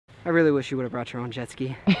I really wish you would have brought your own jet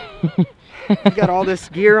ski. You got all this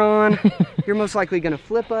gear on. You're most likely gonna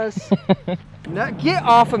flip us. No, get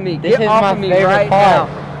off of me. Get off of me right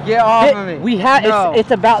now. Get off of me. We have. No.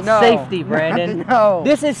 It's about No. safety, Brandon. No.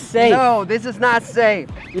 This is safe. No, this is not safe.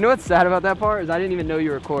 You know what's sad about that part is I didn't even know you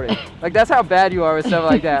were recording. Like that's how bad you are with stuff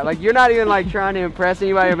like that. Like you're not even like trying to impress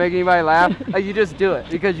anybody or make anybody laugh. Like you just do it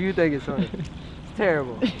because you think it's funny. It's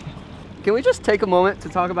terrible. Can we just take a moment to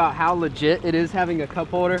talk about how legit it is having a cup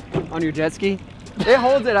holder on your jet ski? It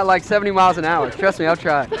holds it at like 70 miles an hour. Trust me, I've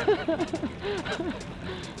tried.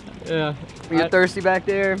 Yeah. You're thirsty back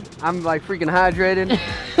there. I'm like freaking hydrated.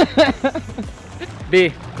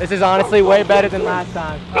 B, this is honestly way better than last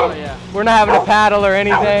time. Oh yeah. We're not having a paddle or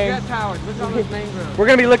anything. Jet powered. Look on this mangrove. We're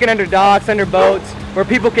gonna be looking under docks, under boats, where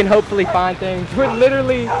people can hopefully find things. We're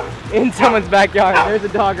literally in someone's backyard. There's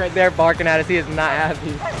a dog right there barking at us. He is not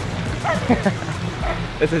happy.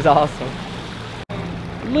 This is awesome.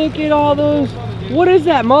 Look at all those. What is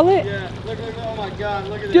that, mullet? Yeah, look, oh my god,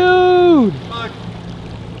 look at Dude! this. Look.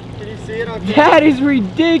 Can you see it on camera? That is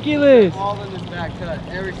ridiculous. All in this back cut,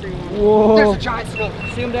 every single one. Whoa. There's a giant snook.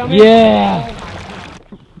 See him down there? Yeah.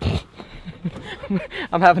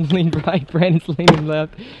 I'm having to lean right. Brandon's leaning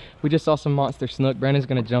left. We just saw some monster snook. Brandon's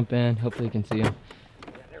gonna jump in. Hopefully you can see him.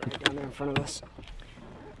 Down there in front of us.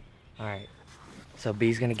 All right. So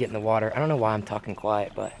B's gonna get in the water. I don't know why I'm talking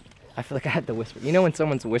quiet, but I feel like I had to whisper. You know when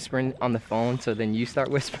someone's whispering on the phone, so then you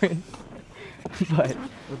start whispering? But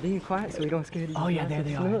we're being quiet so we don't scare these. oh yeah, there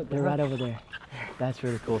they are. They're right over there. That's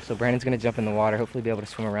really cool. So Brandon's gonna jump in the water, hopefully be able to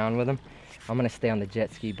swim around with him. I'm gonna stay on the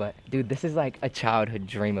jet ski, but dude, this is like a childhood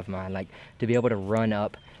dream of mine. Like to be able to run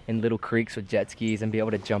up in little creeks with jet skis and be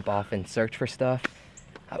able to jump off and search for stuff.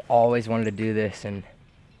 I've always wanted to do this, and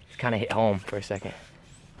it's kind of hit home for a second.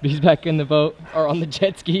 He's back in the boat, or on the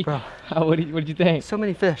jet ski. Bro. What did you think? So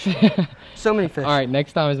many fish. So many fish. All right,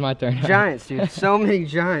 next time is my turn. Giants, dude. So many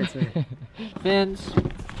giants, man. Fins,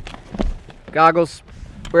 goggles,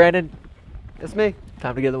 Brandon, That's me.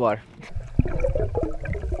 time to get in the water.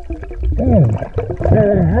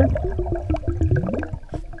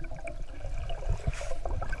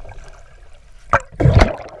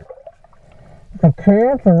 The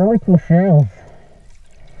crabs are really cool shells.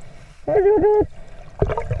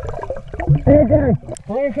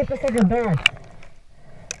 Why is it just like a bag?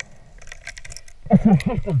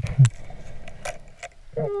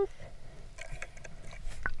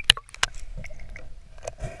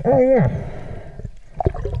 Oh yeah.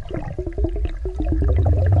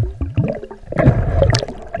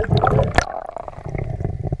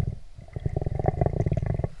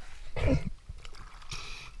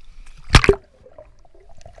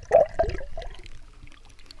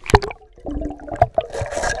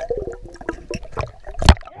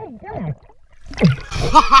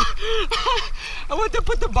 I went to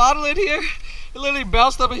put the bottle in here, it literally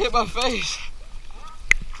bounced up and hit my face.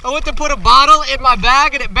 I went to put a bottle in my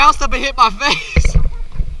bag and it bounced up and hit my face.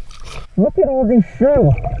 Look at all these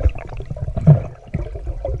shells.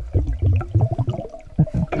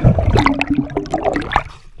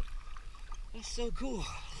 That's so cool.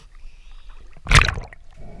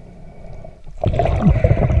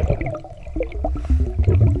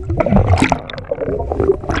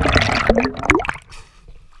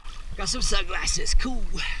 Got some sunglasses, cool.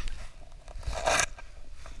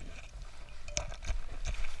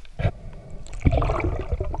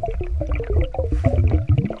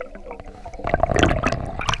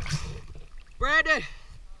 Brandon,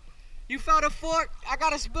 you found a fork, I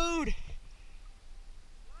got a spoon.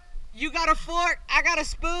 You got a fork, I got a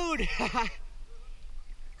spoon.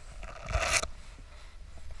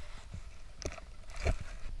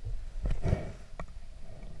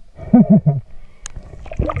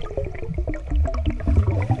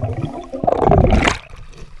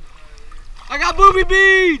 I got booby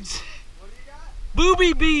beads. What do you got?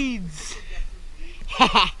 Booby beads.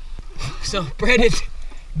 So Brandon's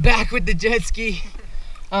back with the jet ski.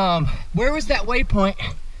 Where was that waypoint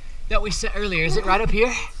that we set earlier? Is it right up here?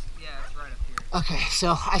 Yeah, it's right up here. Okay,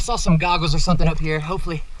 so I saw some goggles or something up here.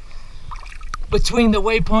 Hopefully between the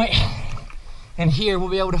waypoint and here we'll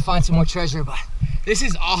be able to find some more treasure, but this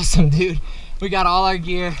is awesome, dude. We got all our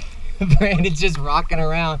gear. Brandon's just rocking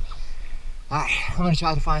around. All right, I'm gonna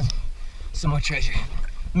try to find some more treasure.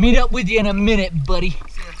 Meet up with you in a minute, buddy. See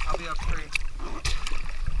ya. I'll be up 3.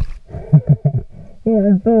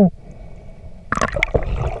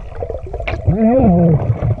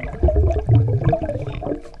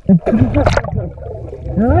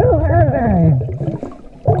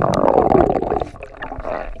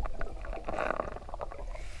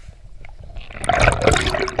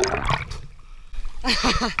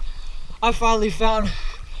 I finally found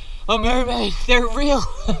a mermaid. They're real.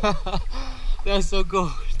 That's so cool.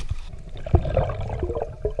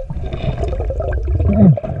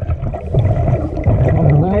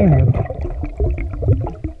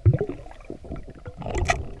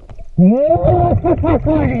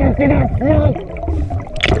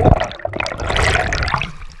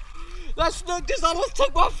 That snook just almost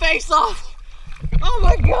took my face off. Oh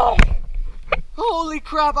my God. Holy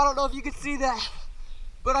crap, I don't know if you can see that,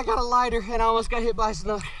 but I got a lighter and I almost got hit by a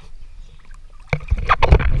snook.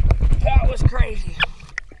 That was crazy.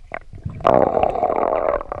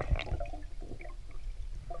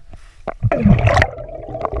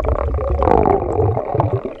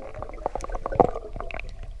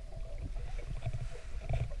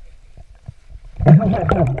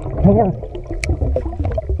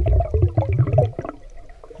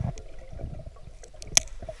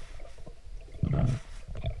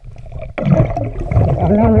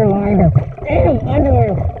 Another liner. Damn,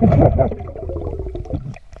 underwear.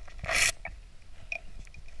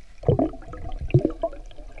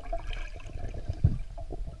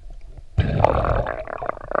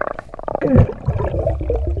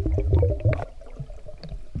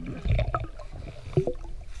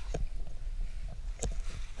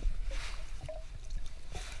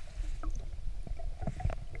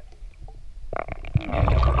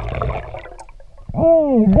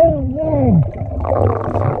 Oh, no.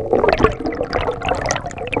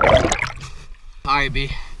 Alright,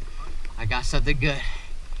 B. I got something good.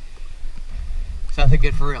 Something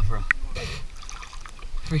good for real, bro.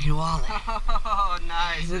 Freaking wallet. Oh,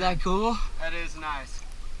 nice. Isn't that cool? That is nice.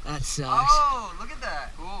 That sucks. Oh, look at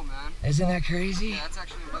that. Cool, man. Isn't that crazy? Yeah, that's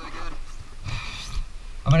actually really good.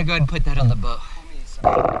 I'm gonna go ahead and put that on the boat.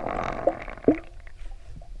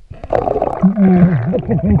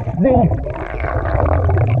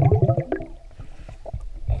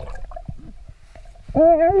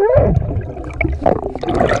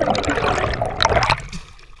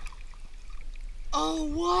 Oh,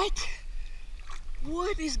 what?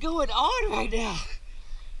 What is going on right now?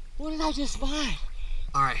 What did I just find?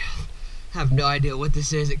 All right, I have no idea what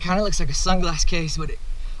this is. It kind of looks like a sunglass case, but it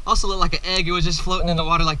also looked like an egg. It was just floating in the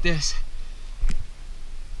water like this.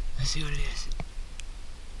 Let's see what it is.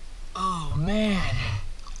 Oh man,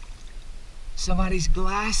 somebody's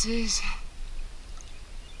glasses.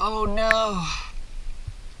 Oh no.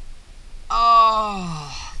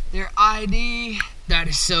 Oh, their ID. That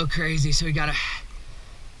is so crazy. So we got a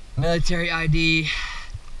military ID,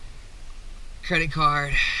 credit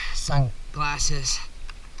card, sunglasses.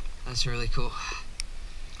 That's really cool.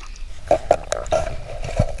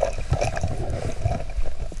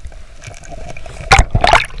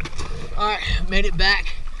 All right, made it back.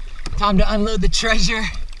 Time to unload the treasure.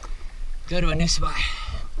 Go to a new spot.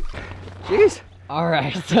 Jeez. All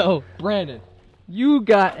right, so Brandon, you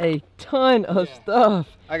got a ton of stuff.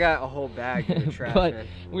 I got a whole bag in the trash, But man.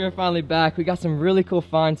 we are finally back. We got some really cool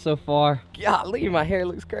finds so far. Golly, my hair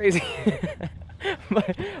looks crazy.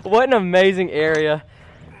 But what an amazing area.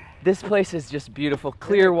 This place is just beautiful.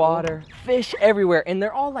 Clear water, fish everywhere, and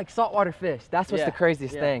they're all like saltwater fish. That's what's the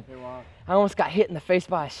craziest thing. I almost got hit in the face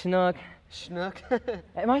by a snook. Snook?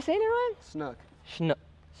 Am I saying it right? Snook. Snook.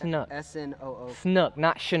 Snook. S-N-O-O. Snook,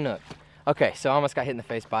 not chinook. Okay, so I almost got hit in the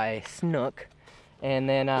face by a snook. And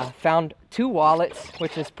then found 2 wallets,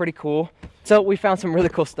 which is pretty cool. So we found some really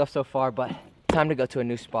cool stuff so far, but time to go to a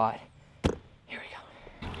new spot. Here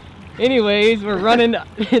we go. Anyways, we're running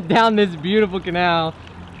down this beautiful canal.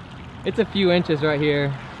 It's a few inches right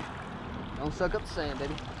here. Don't suck up the sand,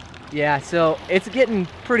 baby. Yeah, so it's getting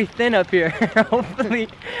pretty thin up here. hopefully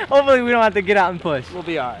we don't have to get out and push. We'll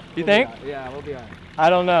be all right. You think? Yeah, we'll be all right. I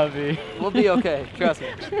don't know, V. We'll be okay, trust me.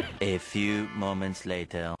 A few moments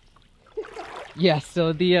later. Yeah,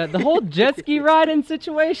 so the whole jet ski riding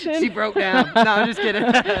situation. She broke down. No, I'm just kidding.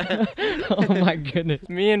 Oh my goodness.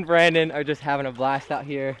 Me and Brandon are just having a blast out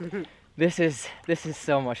here. This is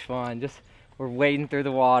so much fun. We're wading through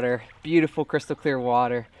the water, beautiful crystal clear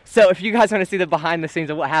water. So if you guys want to see the behind the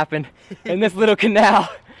scenes of what happened in this little canal,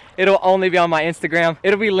 it'll only be on my Instagram.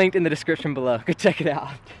 It'll be linked in the description below. Go check it out.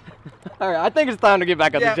 All right, I think it's time to get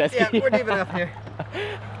back on the jet ski. Yeah, we're deep enough here.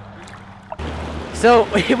 So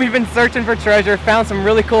we've been searching for treasure, found some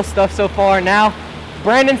really cool stuff so far. Now,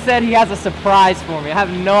 Brandon said he has a surprise for me. I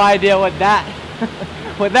have no idea what that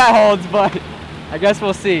holds, but I guess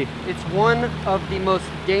we'll see. It's one of the most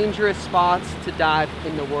dangerous spots to dive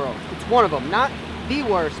in the world. It's one of them. Not the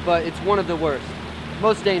worst, but it's one of the worst.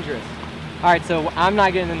 Most dangerous. All right, so I'm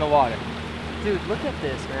not getting in the water. Dude, look at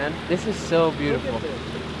this, man. This is so beautiful. Look at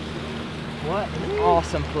this. What an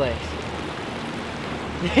awesome place.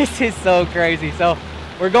 This is so crazy. So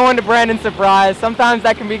We're going to Brandon's surprise. Sometimes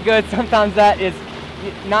that can be good, sometimes that is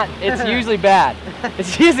not, it's usually bad.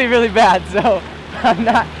 It's usually really bad, so I'm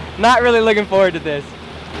not really looking forward to this.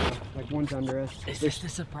 Like one's under us. Is this the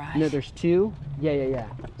surprise? No, there's two. Yeah.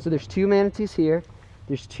 So there's two manatees here.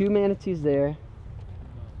 There's two manatees there.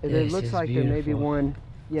 And it This looks is like there may be beautiful. one.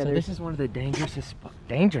 Yeah, So this is one of the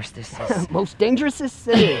most dangerous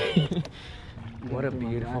city. What a Get my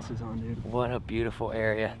beautiful, glasses on, dude. what a beautiful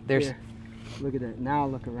area. There's, Here, look at that. Now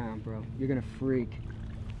look around, bro. You're gonna freak.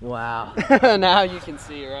 wow. Now you can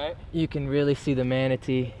see, right? You can really see the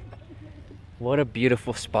manatee. What a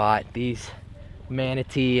beautiful spot. These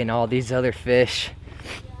manatee and all these other fish.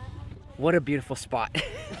 What a beautiful spot.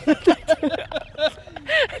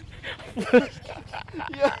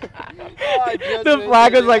 The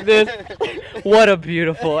flag was like this. What a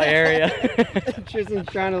beautiful area. Tristan's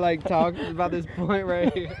trying to like talk about this point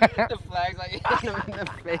right here. The flag's like hitting him in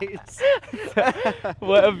the face.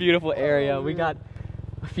 What a beautiful area. We got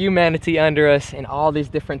a few manatee under us and all these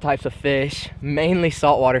different types of fish, mainly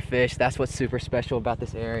saltwater fish. That's what's super special about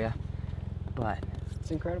this area. But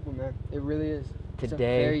It's incredible, man. It really is. It's a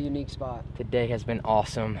Today- very unique spot. today has been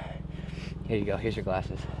awesome. Here you go, here's your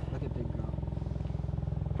glasses. Look at Big Girl.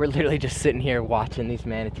 We're literally just sitting here watching these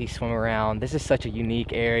manatees swim around. This is such a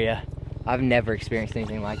unique area. I've never experienced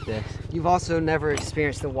anything like this. You've also never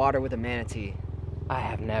experienced the water with a manatee. I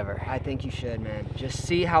have never. I think you should, man. Just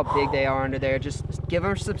see how big they are under there. Just give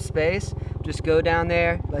them some space. Just go down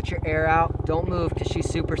there, let your air out. Don't move because she's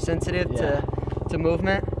super sensitive to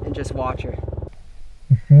movement, and just watch her.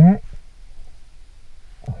 You see it?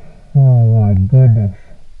 Oh my goodness.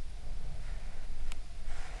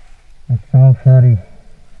 It's so pretty.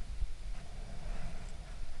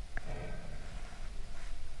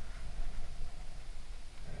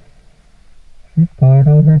 She's tired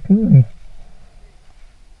over too.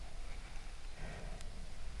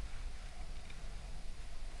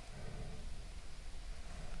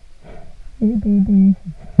 Hey baby.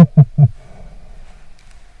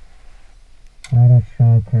 That is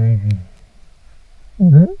so crazy.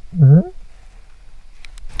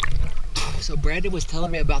 So Brandon was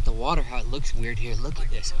telling me about the water, how it looks weird here. Look at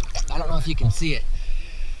this. I don't know if you can see it,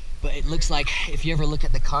 but it looks like if you ever look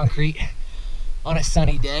at the concrete on a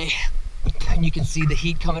sunny day and you can see the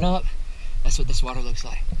heat coming up, that's what this water looks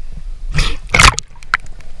like.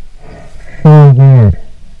 So weird.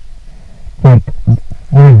 Like,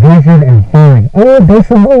 my vision and hearing. Oh, there's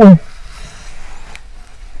some noise.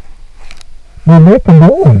 They make a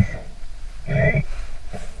noise.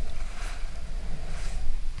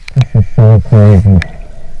 This is so crazy.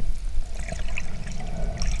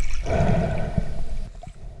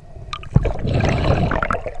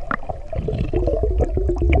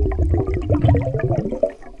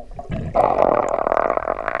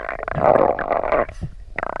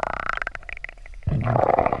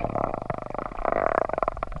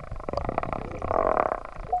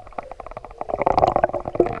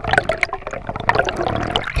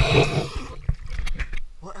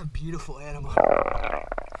 What a beautiful animal.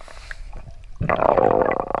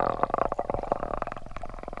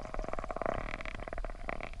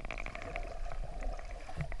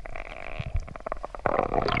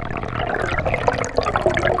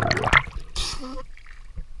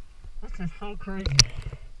 This is so crazy.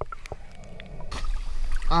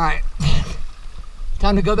 All right,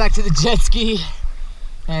 time to go back to the jet ski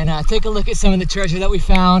and take a look at some of the treasure that we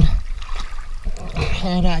found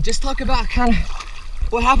and just talk about kind of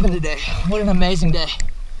what happened today. What an amazing day.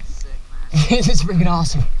 Sick, man. This is freaking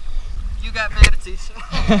awesome. You got manatees.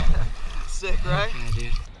 Sick, right? Yeah,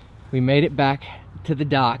 dude. We made it back to the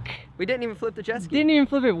dock. We didn't even flip the jet ski. Didn't even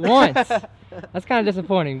flip it once. That's kind of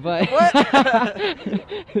disappointing, but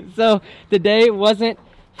so today wasn't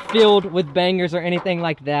filled with bangers or anything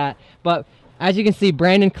like that, but as you can see,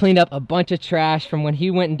 Brandon cleaned up a bunch of trash from when he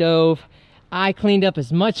went and dove. I cleaned up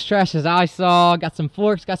as much trash as I saw, got some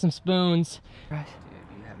forks, got some spoons. Dude, you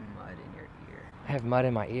have mud in your ear. I have mud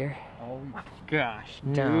in my ear. Oh my gosh,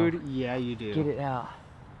 No. dude. Yeah, you do. Get it out.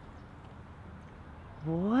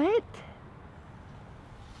 What?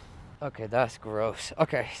 Okay, that's gross.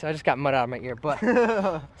 Okay, so I just got mud out of my ear, but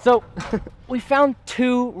so we found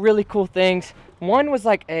two really cool things. One was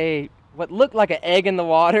like what looked like an egg in the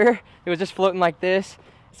water. It was just floating like this.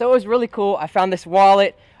 So it was really cool. I found this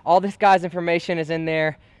wallet. All this guy's information is in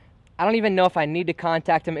there. I don't even know if I need to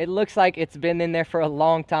contact him. It looks like it's been in there for a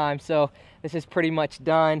long time, so this is pretty much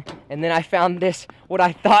done. And then I found this, what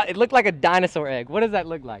I thought, it looked like a dinosaur egg. What does that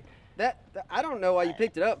look like? I don't know why you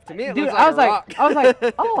picked it up. To me, it Dude, looks like a rock. I was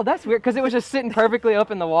like, oh, that's weird, because it was just sitting perfectly up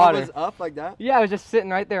in the water. It was up like that? Yeah, it was just sitting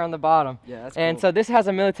right there on the bottom. Yeah, that's And cool. so this has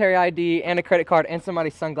a military ID and a credit card and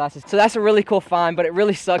somebody's sunglasses. So that's a really cool find, but it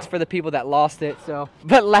really sucks for the people that lost it. So,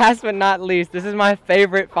 but last but not least, this is my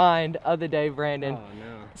favorite find of the day, Brandon. Oh,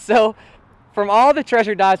 no. So from all the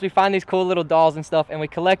treasure dives, we find these cool little dolls and stuff, and we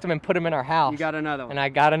collect them and put them in our house. You got another one. And I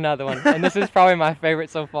got another one, and this is probably my favorite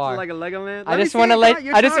so far. Is it like a Lego man? I just want to let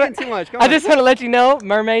You're talking too much. Come I on. just want to let you know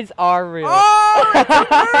mermaids are real. Oh, it's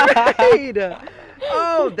a mermaid!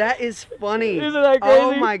 Oh, that is funny. Isn't that Oh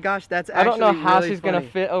crazy? my gosh, that's I actually don't know how really she's funny. gonna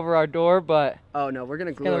fit over our door, but Oh no, we're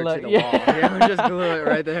gonna glue gonna her look- to the yeah. wall. Yeah, we'll just glue it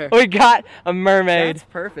right there. we got a mermaid. That's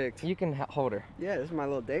perfect. You can hold her. Yeah, this is my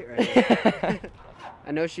little date right here.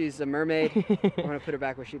 I know she's a mermaid. I want to put her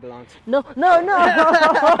back where she belongs. No, no, no.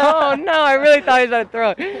 Oh, no, I really thought he was about to throw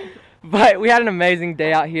it. But we had an amazing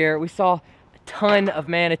day out here. We saw a ton of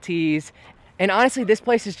manatees. And honestly, this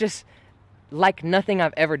place is just like nothing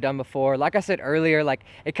I've ever done before. Like I said earlier, like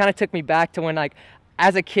it kind of took me back to when like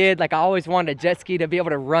as a kid, like I always wanted a jet ski to be able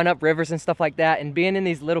to run up rivers and stuff like that. And being in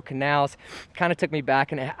these little canals kind of took me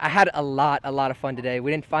back. And I had a lot of fun today. We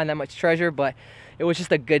didn't find that much treasure, but it was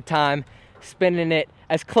just a good time spending it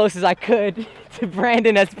as close as I could to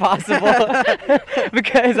Brandon as possible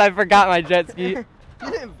because I forgot my jet ski.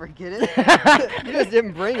 You didn't forget it. You just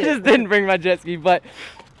didn't bring I it. just didn't bring my jet ski, but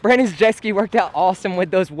Brandon's jet ski worked out awesome with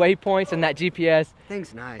those waypoints and that GPS.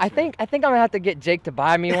 Thing's nice. I think I'm gonna have to get Jake to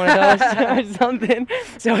buy me one of those or something.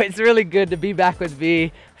 So it's really good to be back with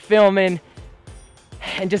V, filming,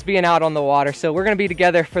 and just being out on the water. So we're gonna be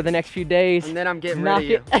together for the next few days. And then I'm getting Knock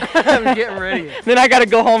rid of you. I'm getting rid of you. Then I gotta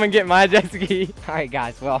go home and get my jet ski. All right,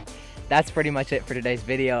 guys, well, that's pretty much it for today's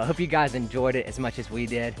video. I hope you guys enjoyed it as much as we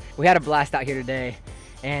did. We had a blast out here today,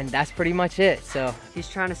 and that's pretty much it. So He's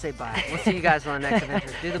trying to say bye. We'll see you guys on the next adventure.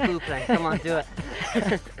 Do the boo thing. Come on, do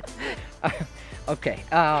it. okay,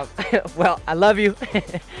 well, I love you,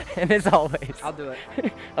 and as always, I'll do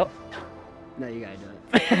it. Oh. No, you gotta do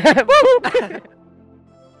it.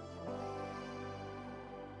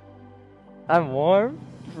 I'm warm.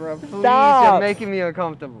 Bro, please, Stop. you're making me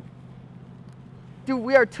uncomfortable. Dude,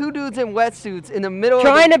 we are two dudes in wetsuits in the middle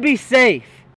Trying of to be safe.